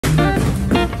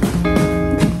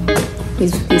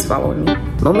He's following me.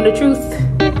 Moment of truth.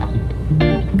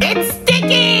 It's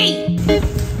sticky!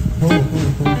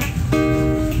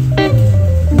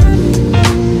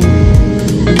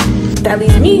 That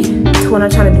leads me to what I'm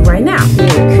trying to do right now.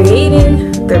 We're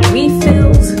creating the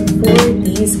refills for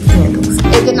these candles.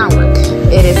 It did not work.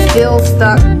 It is still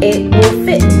stuck. It will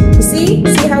fit. You see?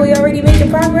 See how we already making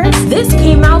progress? This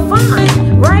came out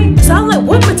fine, right? So I'm like,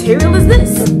 what material is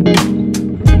this?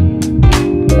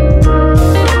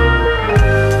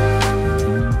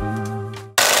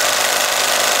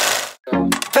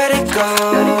 Let it go.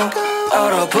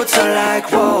 얼어붙어 like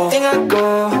whoa. 띵하고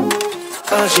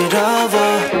어지러워.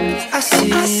 I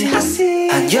see.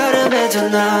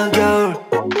 한여름에도 넌 겨울.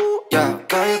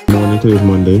 Today is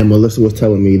Monday, and Melissa was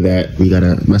telling me that we got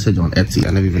a message on Etsy. I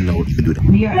never even know you could do that.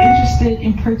 We are interested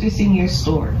in purchasing your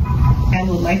store and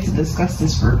would like to discuss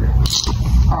this further.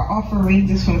 Our offer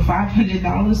ranges from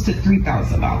 $500 to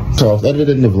 $3,000. So I was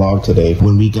editing the vlog today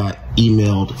when we got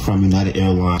emailed from United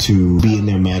Airlines to be in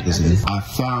their magazine. I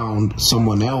found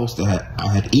someone else that I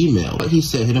had emailed, but he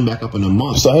said hit him back up in a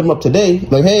month. So I hit him up today,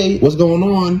 like, hey, what's going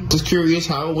on? Just curious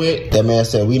how it went. That man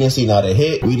said we didn't see not a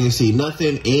hit, we didn't see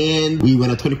nothing, and we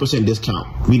went a 20% discount.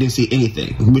 We didn't see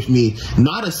anything, which means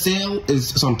not a sale is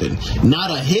something. Not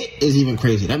a hit is even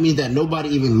crazy. That means that nobody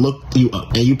even looked you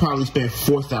up, and you probably spent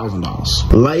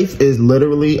 $4,000. Life is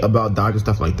literally about dodging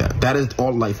stuff like that. That is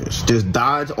all life is. Just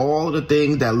dodge all the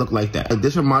things that look like that. Like,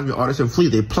 this reminds me of Artisan Fleet.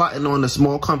 They plotting on the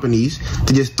small companies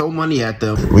to just throw money at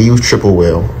them. We use Triple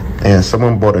Whale, and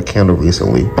someone bought a candle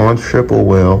recently. On Triple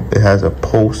Whale, it has a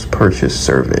post-purchase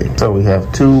survey. So we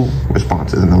have 2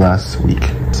 responses in the last week.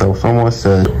 So someone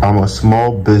said, I'm a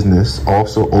small business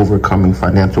also overcoming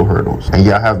financial hurdles, and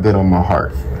y'all have been on my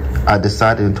heart. I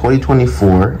decided in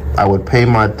 2024, I would pay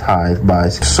my tithe by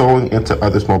sowing into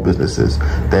other small businesses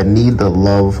that need the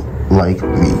love like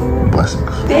me. Blessings.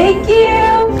 Thank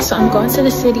you. So I'm going to the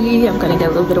city. I'm going to get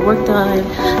a little bit of work done.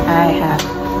 I have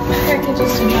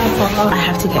packages to drop off. I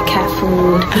have to get cat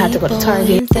food. I have to go to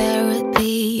Target.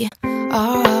 Therapy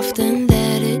are often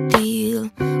there to deal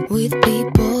with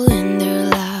people in their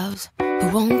lives who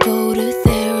won't go to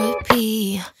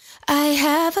therapy. I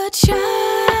have a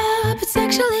job, it's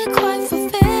actually quite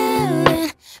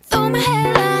fulfilling. Though my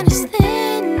hairline is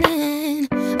thinning,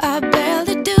 I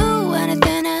barely do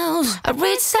anything else. I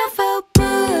read self-help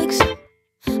books,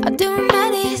 I do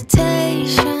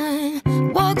meditation,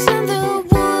 walks in the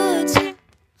woods,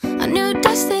 a new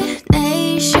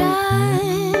destination.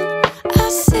 I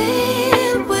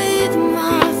sit with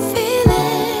my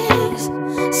feelings.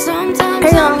 Sometimes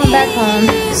Hey y'all, I'm back home.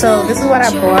 So this is what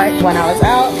I bought when I was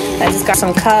out. I just got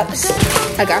some cups.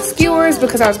 I got skewers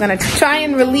because I was gonna try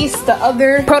and release the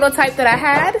other prototype that I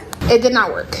had. It did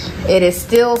not work. It is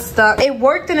still stuck. It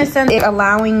worked in a sense of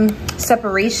allowing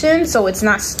separation, so it's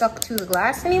not stuck to the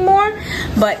glass anymore,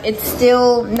 but it's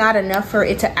still not enough for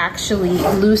it to actually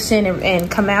loosen and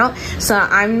come out. So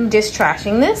I'm just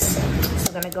trashing this. It's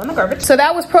gonna go in the garbage. So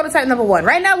that was prototype number 1.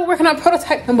 Right now we're working on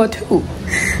prototype number 2.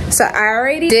 So I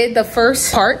already did the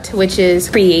first part, which is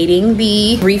creating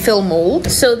the refill mold.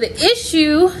 So the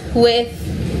issue with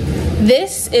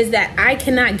this is that I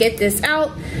cannot get this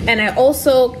out, and I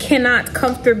also cannot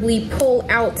comfortably pull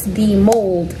out the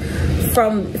mold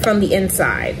from the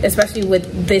inside, especially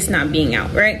with this not being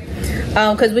out, right?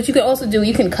 Because what you could also do,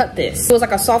 you can cut this. It was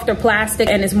like a softer plastic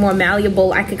and it's more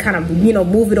malleable. I could kind of, you know,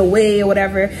 move it away or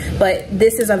whatever, but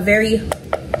this is a very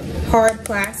hard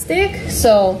plastic.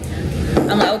 So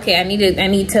I'm like, okay, I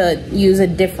need to use a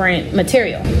different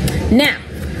material. Now,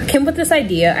 I came with this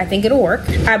idea. I think it'll work.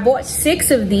 I bought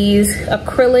 6 of these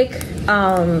acrylic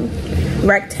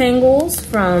rectangles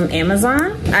from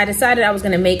Amazon. I decided I was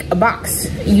gonna make a box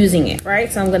using it,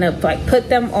 right? So I'm gonna like put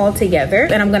them all together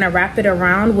and I'm gonna wrap it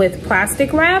around with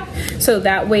plastic wrap so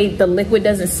that way the liquid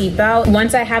doesn't seep out.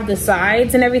 Once I have the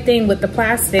sides and everything with the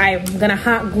plastic, I'm gonna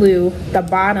hot glue the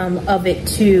bottom of it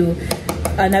to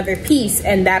another piece,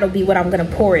 and that'll be what I'm gonna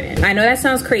pour it in. I know that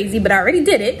sounds crazy, but I already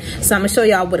did it, so I'm gonna show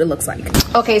y'all what it looks like.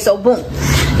 Okay, so boom.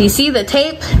 You see the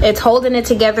tape? It's holding it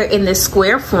together in this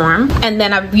square form, and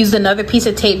then I've used another piece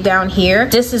of tape down here.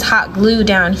 This is hot glue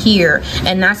down here,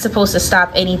 and that's supposed to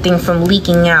stop anything from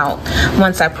leaking out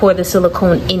once I pour the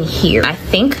silicone in here. I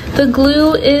think the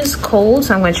glue is cold,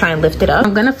 so I'm gonna try and lift it up.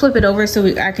 I'm gonna flip it over so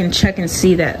I can check and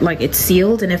see that like it's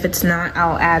sealed, and if it's not,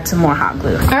 I'll add some more hot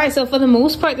glue. All right, so for the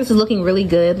most part, this is looking really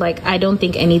good. Like, I don't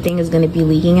think anything is gonna be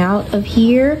leaking out of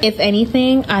here. If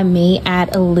anything, I may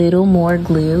add a little more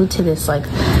glue to this like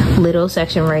little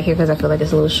section right here because I feel like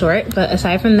it's a little short. But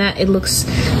aside from that,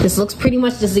 this looks pretty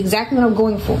much just exactly what I'm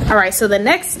going for. All right, so the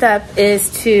next step is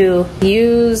to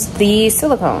use the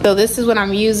silicone. So this is what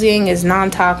I'm using. It's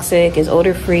non-toxic, it's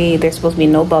odor-free, there's supposed to be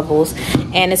no bubbles,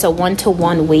 and it's a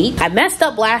 1-to-1 weight. I messed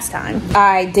up last time.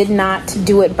 I did not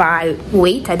do it by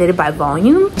weight, I did it by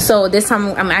volume. So this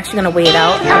time I'm actually gonna weigh it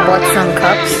out. I bought some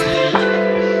cups.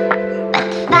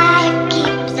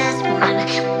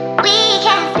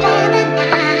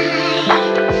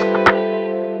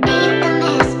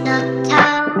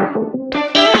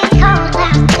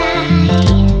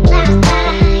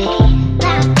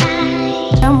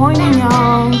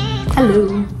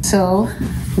 So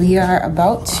we are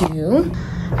about to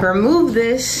remove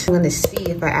this. I'm gonna see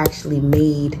if I actually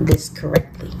made this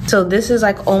correctly. So this is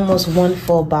like almost 1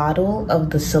 full bottle of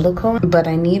the silicone, but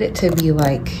I need it to be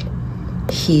like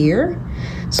here.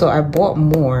 So I bought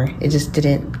more, it just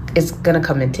didn't, it's gonna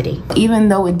come in today. Even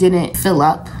though it didn't fill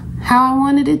up how I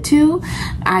wanted it to,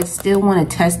 I still want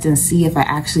to test and see if I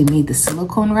actually made the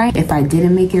silicone right. If I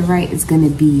didn't make it right, it's gonna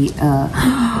be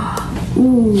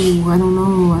ooh, I don't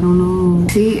know.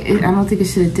 See, I don't think I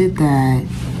should have did that.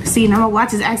 See, now my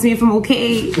watch is asking me if I'm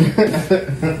okay.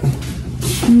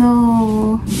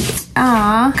 No.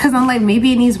 Cause I'm like,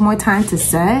 maybe it needs more time to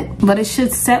set, but it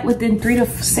should set within 3 to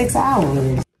 6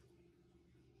 hours.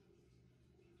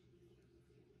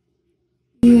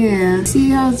 Yeah, see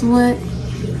how it's wet?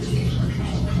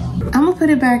 I'm gonna put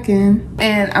it back in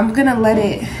and I'm gonna let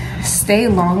it stay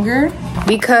longer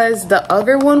because the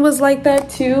other one was like that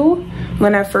too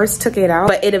when I first took it out,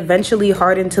 but it eventually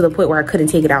hardened to the point where I couldn't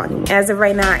take it out anymore. As of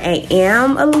right now, I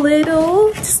am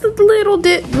just a little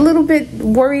bit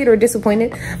worried or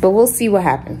disappointed, but we'll see what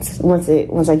happens once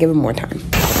I give it more time.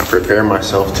 Prepare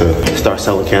myself to start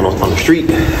selling candles on the street.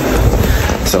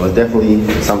 So it's definitely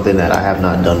something that I have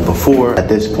not done before. At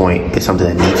this point, it's something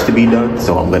that needs to be done,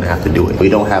 so I'm gonna have to do it. We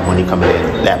don't have money coming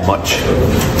in that much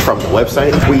from the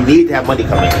website. We need to have money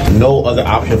coming in. No other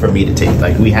option for me to take.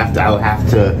 Like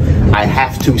I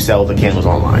have to sell the candles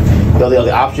online. The only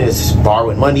other option is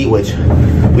borrowing money, which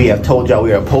we have told y'all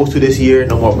we are opposed to this year.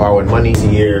 No more borrowing money. This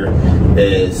year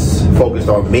is focused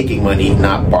on making money,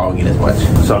 not borrowing it as much.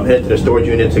 So I'm headed to the storage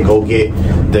unit to go get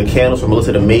the candles for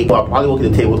Melissa to make. I'll probably walk to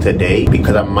the table today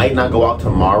because I might not go out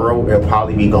tomorrow. It'll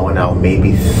probably be going out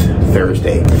maybe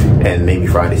Thursday and maybe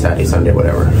Friday, Saturday, Sunday,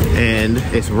 whatever. And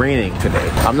it's raining today.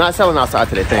 I'm not selling outside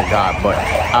today, thank God, but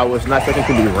I was not expecting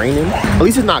it to be raining. At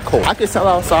least it's not cold. I can sell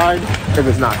outside if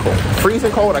it's not cold.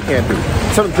 Freezing cold, I can't do.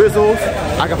 Some drizzles,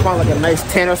 I can find like a nice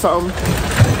tan or something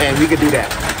and we could do that.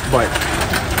 But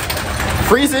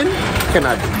freezing,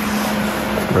 cannot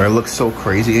do. But it looks so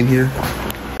crazy in here.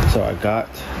 So I got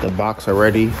the box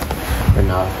already, and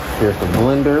now here's the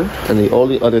blender. And the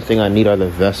only other thing I need are the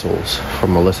vessels for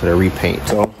Melissa to repaint.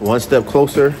 So one step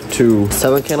closer to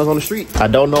selling candles on the street. I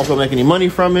don't know if we'll make any money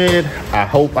from it.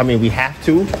 I mean, we have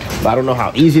to, but I don't know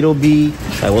how easy it'll be.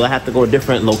 Like, will I have to go to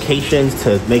different locations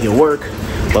to make it work?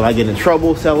 Will I get in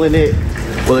trouble selling it?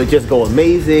 Will it just go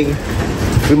amazing?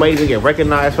 We might even get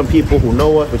recognized from people who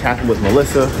know us, which happened with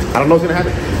Melissa. I don't know what's gonna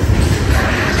happen.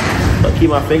 But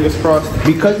keep my fingers crossed.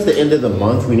 Because it's the end of the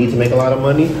month, we need to make a lot of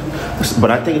money.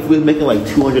 But I think if we were making like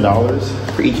 $200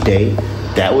 for each day,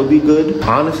 that would be good.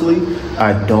 Honestly,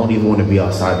 I don't even want to be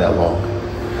outside that long.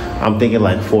 I'm thinking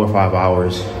like 4 or 5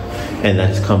 hours and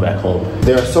then just come back home.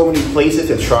 There are so many places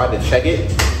to try to check it,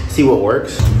 see what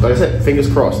works. Like I said,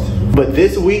 fingers crossed. But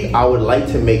this week, I would like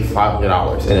to make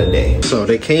 $500 in a day. So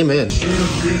they came in.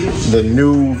 The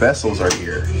new vessels are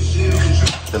here.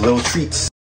 The little treats.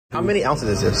 How many ounces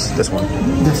is this? This one?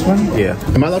 This one? Yeah.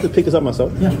 Am I allowed to pick this up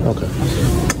myself? Yeah. Okay.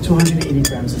 280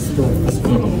 grams is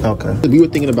still. Okay. We were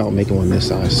thinking about making one this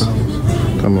size.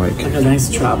 I'm like a nice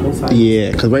travel size.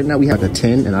 Yeah, because right now we have a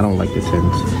 10 and I don't like the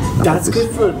 10s. That's good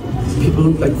for people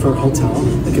who like for a hotel.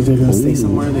 Like if they're gonna stay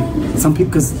somewhere. Like some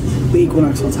people, because the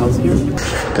Equinox hotels here.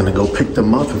 Gonna go pick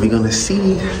them up and we're gonna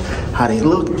see how they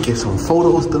look. Get some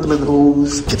photos done of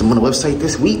those. Get them on the website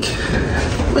this week.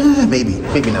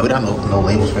 Maybe not. We don't have no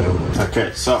labels for them.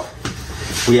 Okay, so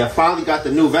we have finally got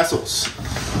the new vessels.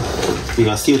 We're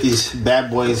gonna see what these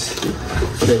bad boys,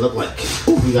 what they look like.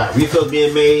 We got refills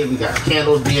being made, we got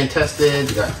candles being tested,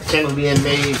 we got candles being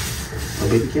made. Oh,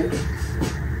 baby candle.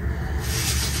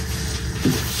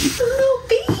 Little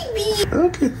baby.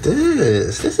 Look at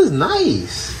this. This is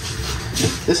nice.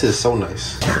 This is so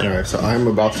nice. All right, so I'm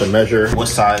about to measure what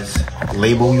size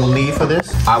label you'll need for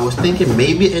this. I was thinking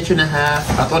maybe 1.5 inches.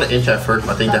 I thought 1 inch at first,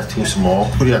 but I think that's too small.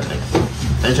 What do you guys think?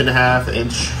 1.5 inch, 1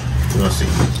 inch. We're gonna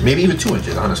see. Maybe even 2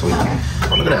 inches, honestly.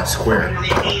 Oh, look at that square.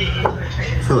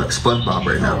 I feel like SpongeBob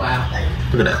right now.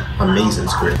 Look at that amazing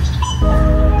square.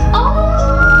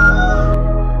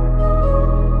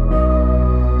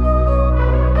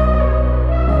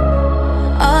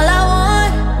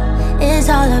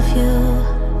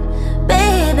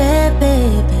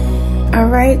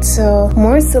 Alright, so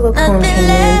more silicone came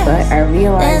in, but I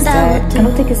realized that I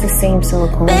don't think it's the same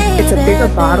silicone. It's a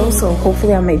bigger bottle, so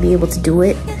hopefully I might be able to do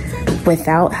it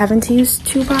without having to use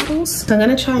 2 bottles. So I'm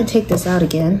gonna try and take this out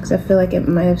again because I feel like it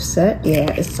might have set.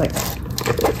 Yeah, it's like,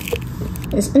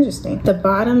 it's interesting. The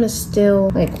bottom is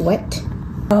still like wet.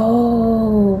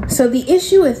 Oh, so the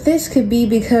issue with this could be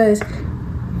because,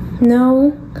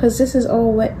 no, because this is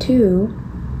all wet too.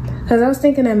 Because I was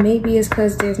thinking that maybe it's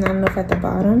because there's not enough at the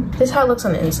bottom. This is how it looks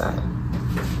on the inside.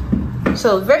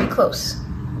 So very close.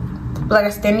 But like I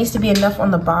said, there needs to be enough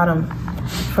on the bottom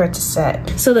for it to set.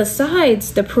 So the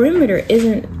sides, the perimeter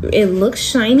isn't, it looks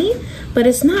shiny, but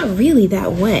it's not really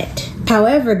that wet.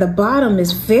 However, the bottom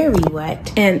is very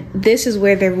wet, and this is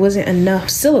where there wasn't enough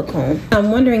silicone.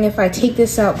 I'm wondering if I take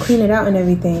this out, clean it out and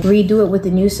everything, redo it with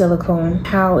the new silicone,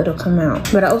 how it'll come out.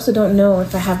 But I also don't know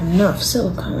if I have enough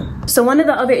silicone. So one of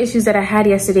the other issues that I had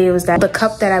yesterday was that the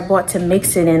cup that I bought to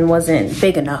mix it in wasn't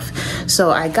big enough.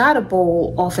 So I got a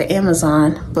bowl off of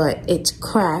Amazon, but it's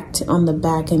cracked on the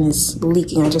back and it's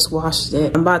leaking. I just washed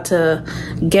it. I'm about to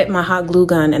get my hot glue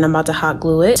gun and I'm about to hot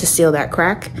glue it to seal that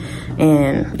crack,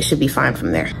 and it should be fine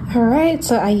from there. All right,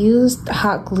 so I used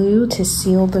hot glue to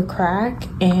seal the crack,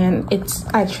 and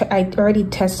I already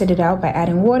tested it out by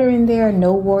adding water in there.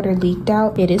 No water leaked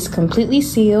out. It is completely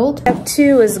sealed. Step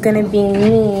 2 is gonna be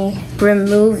me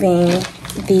removing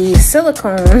the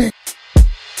silicone.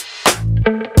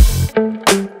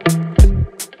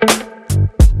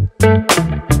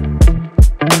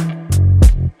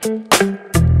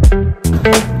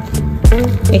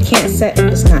 It can't set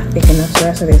if it's not thick enough, so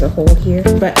that's why there's a hole here.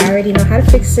 But I already know how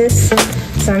to fix this,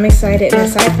 so I'm excited. And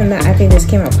aside from that, I think this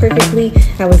came out perfectly.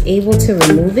 I was able to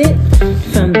remove it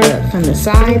from the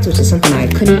sides, which is something I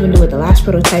couldn't even do with the last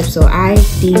prototype, so I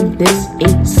deem this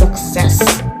a success.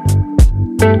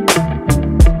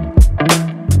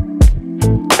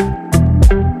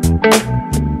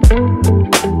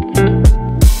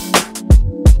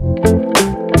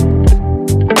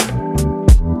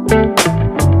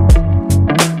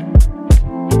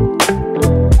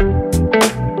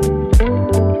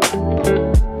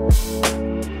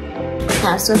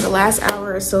 I spent the last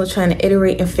hour or so trying to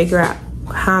iterate and figure out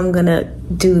how I'm gonna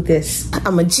do this.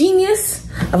 I'm a genius.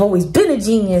 I've always been a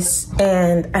genius,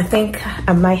 and I think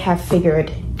I might have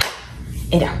figured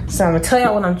it out. So I'm gonna tell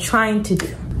y'all what I'm trying to do.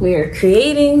 We're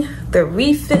creating the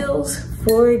refills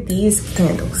for these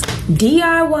candles.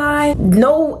 DIY,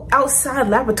 no outside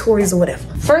laboratories or whatever.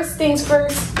 First things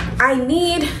first, I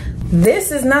need,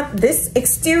 this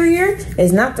exterior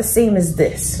is not the same as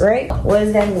this, right? What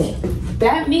does that mean?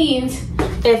 That means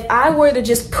if I were to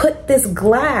just put this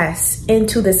glass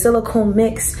into the silicone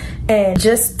mix and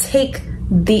just take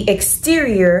the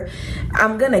exterior,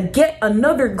 I'm gonna get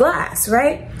another glass,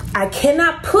 right? I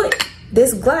cannot put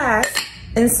this glass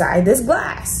inside this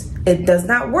glass. It does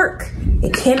not work.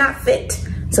 It cannot fit.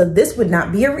 So this would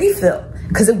not be a refill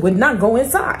because it would not go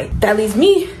inside. That leads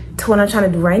me to what I'm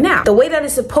trying to do right now. The way that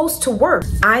it's supposed to work,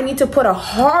 I need to put a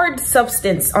hard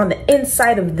substance on the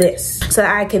inside of this so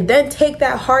that I can then take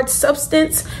that hard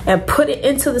substance and put it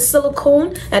into the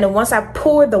silicone, and then once I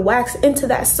pour the wax into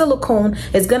that silicone,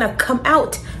 it's gonna come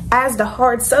out as the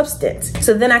hard substance.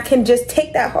 So then I can just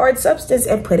take that hard substance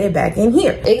and put it back in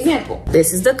here. Example,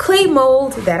 this is the clay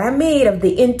mold that I made of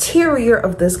the interior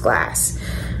of this glass.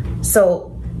 So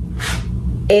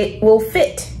it will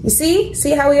fit. You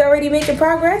see how we already making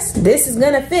progress? This is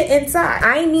gonna fit inside.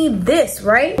 I need this,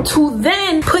 right? To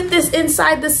then put this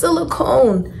inside the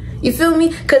silicone. You feel me?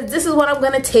 Because this is what I'm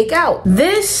gonna take out.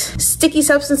 This sticky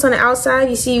substance on the outside,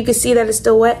 you can see that it's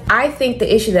still wet. I think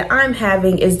the issue that I'm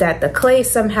having is that the clay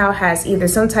somehow has either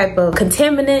some type of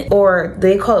contaminant, or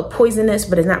they call it poisonous,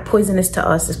 but it's not poisonous to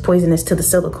us, it's poisonous to the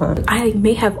silicone. I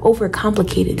may have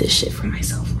overcomplicated this shit for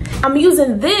myself. I'm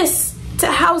using this to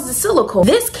house the silicone.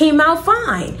 This came out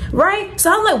fine, right?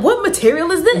 So I'm like, what material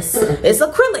is this? It's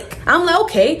acrylic. I'm like,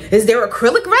 okay, is there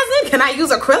acrylic resin? Can I use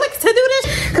acrylic to do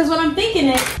this? Because what I'm thinking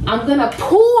is, I'm gonna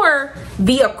pour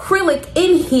the acrylic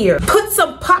in here, put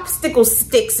some popsicle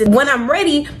sticks, and when I'm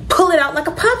ready, pull it out like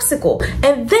a popsicle.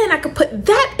 And then I could put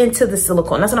that into the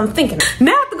silicone. That's what I'm thinking.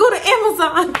 Now I have to go to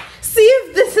Amazon, see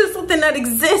if this is something that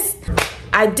exists.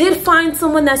 I did find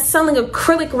someone that's selling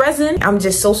acrylic resin. I'm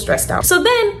just so stressed out. So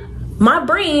then, my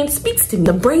brain speaks to me.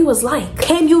 The brain was like,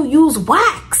 can you use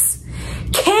wax?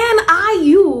 Can I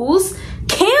use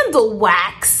candle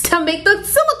wax to make the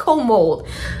silicone mold?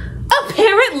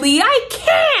 Apparently I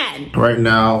can. Right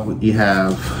now we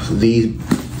have these.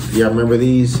 Yeah, remember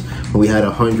these? We had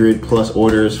 100+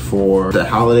 orders for the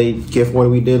holiday gift order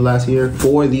we did last year.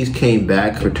 4 of these came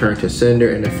back, returned to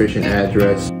sender and efficient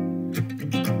address.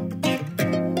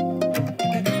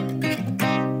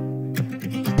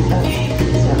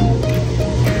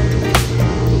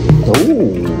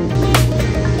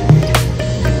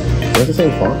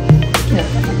 same font?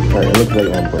 Yeah. Alright, it looks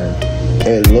very on brand.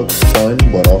 It looks fun,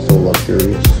 but also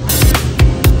luxurious.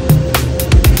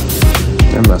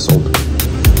 I'm not sold.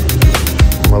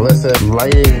 Melissa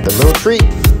lighting the little treat.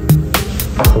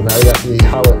 So now we got to see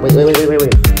how it. Wait.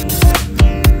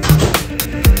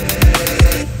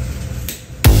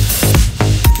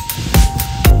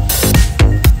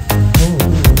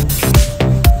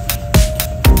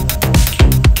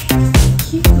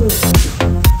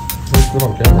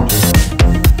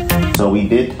 So we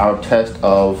did our test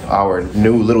of our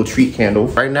new little treat candle.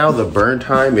 Right now the burn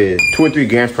time is 2 or 3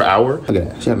 grams per hour. Look at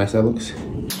that. See how nice that looks?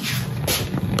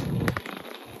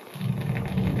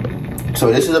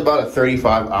 So this is about a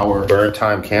 35-hour burn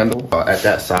time candle at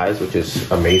that size, which is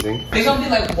amazing. They're gonna be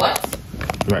like what?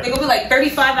 Right. They're gonna be like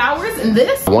 35 hours in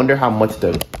this? I wonder how much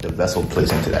the vessel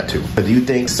plays into that too. But do you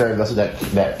think certain vessels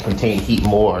that contain heat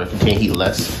more or contain heat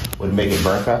less would make it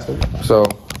burn faster? So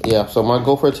yeah, so my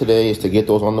goal for today is to get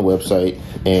those on the website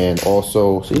and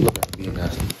also, see, look at me being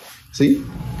nasty. See?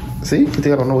 See? You think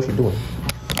I don't know what you're doing?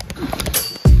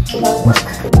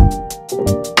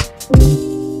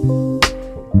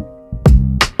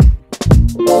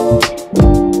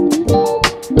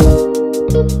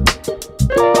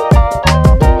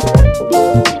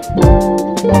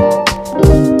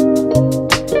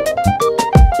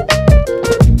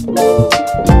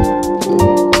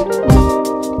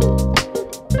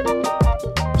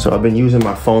 So I've been using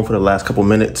my phone for the last couple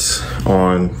minutes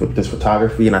on this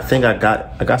photography, and I think I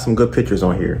got some good pictures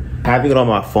on here. Having it on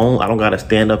my phone, I don't gotta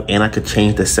stand up, and I could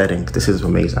change the settings. This is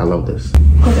amazing. I love this.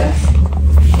 Okay.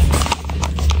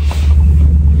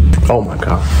 Oh my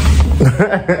god.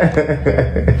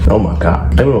 Oh my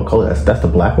god. I don't know what color that's the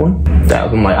black one?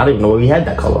 I'm like, I didn't even know we had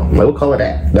that color. I'm like, what color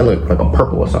that? That looked like a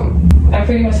purple or something. I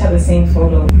pretty much have the same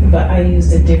photo, but I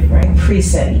used a different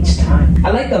preset each time.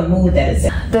 I like the mood that it's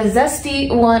in. The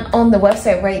Zesty one on the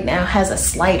website right now has a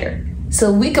slider.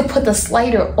 So we could put the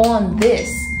slider on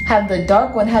this, have the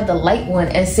dark one, have the light one,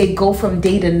 and say go from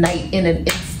day to night in an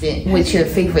instant with your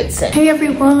favorite scent. Hey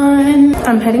everyone,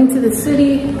 I'm heading to the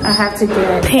city. I have to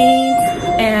get paint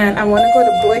and I want to go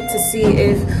to Blick to see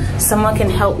if someone can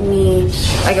help me,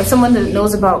 like if someone that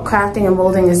knows about crafting and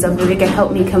molding and stuff, they can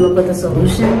help me come up with a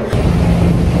solution.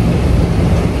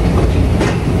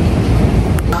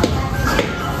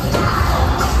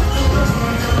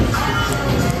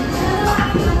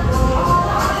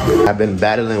 I've been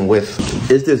battling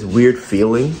with, is this weird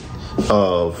feeling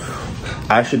of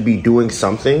I should be doing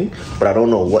something, but I don't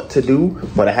know what to do,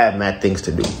 but I have mad things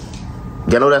to do.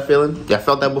 Y'all know that feeling? Y'all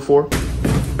felt that before?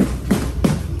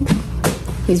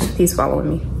 He's following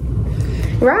me.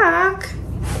 Rock.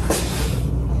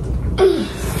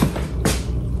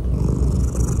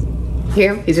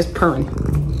 Hear him? He's just purring.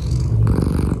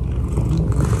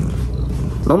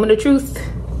 Moment of truth.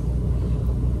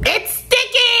 It's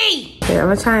sticky! Okay, I'm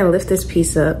gonna try and lift this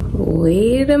piece up.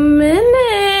 Wait a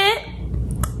minute.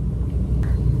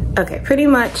 Okay, pretty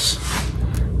much.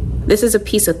 This is a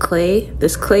piece of clay.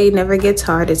 This clay never gets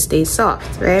hard, it stays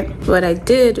soft, right? What I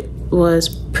did was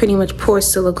pretty much pour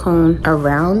silicone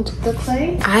around the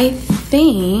clay. I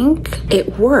think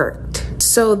it worked.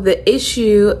 So the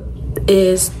issue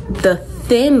is the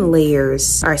thin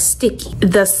layers are sticky.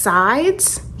 The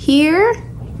sides here,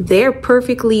 they're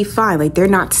perfectly fine. Like they're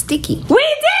not sticky. We did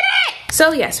it!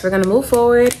 So yes, we're gonna move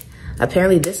forward.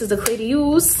 Apparently this is the clay to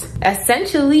use.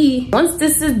 Essentially, once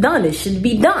this is done, it should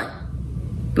be done.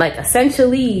 Like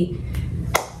essentially,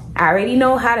 I already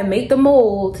know how to make the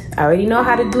mold. I already know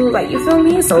how to do, like, you feel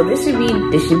me? So this should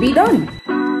be done.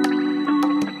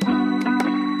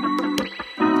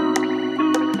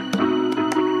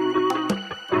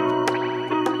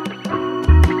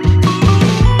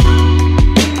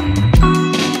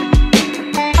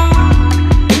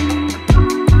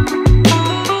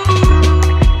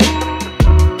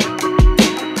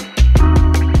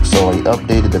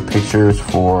 Updated the pictures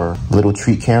for Little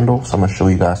Treat Candle, so I'm gonna show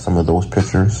you guys some of those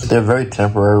pictures. They're very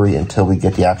temporary until we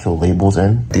get the actual labels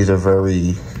in. These are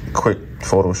very quick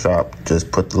Photoshop,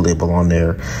 just put the label on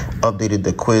there. Updated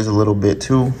the quiz a little bit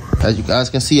too. As you guys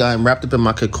can see, I am wrapped up in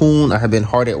my cocoon. I have been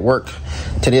hard at work.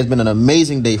 Today has been an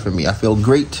amazing day for me. I feel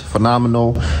great,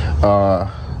 phenomenal.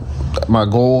 My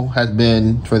goal has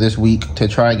been for this week to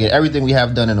try and get everything we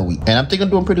have done in a week. And I'm thinking I'm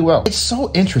doing pretty well. It's so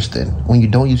interesting when you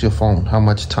don't use your phone, how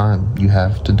much time you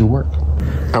have to do work.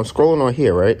 I'm scrolling on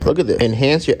here, right? Look at this.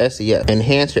 Enhance your SES.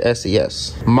 Enhance your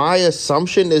SES. My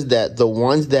assumption is that the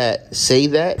ones that say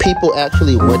that, people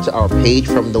actually went to our page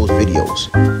from those videos.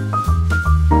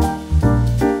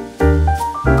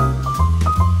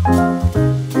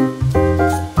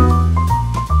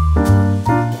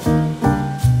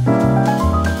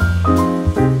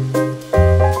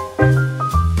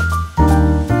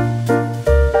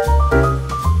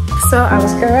 So I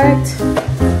was correct.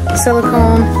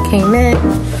 Silicone came in.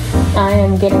 I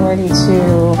am getting ready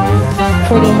to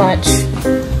pretty much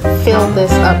fill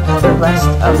this up the rest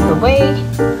of the way,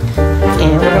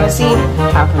 and we're gonna see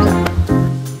how it comes out.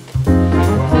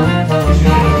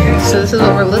 So this is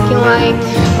what we're looking like.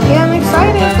 Yeah, I'm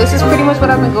excited. This is pretty much what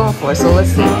I've been going for, so let's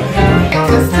see.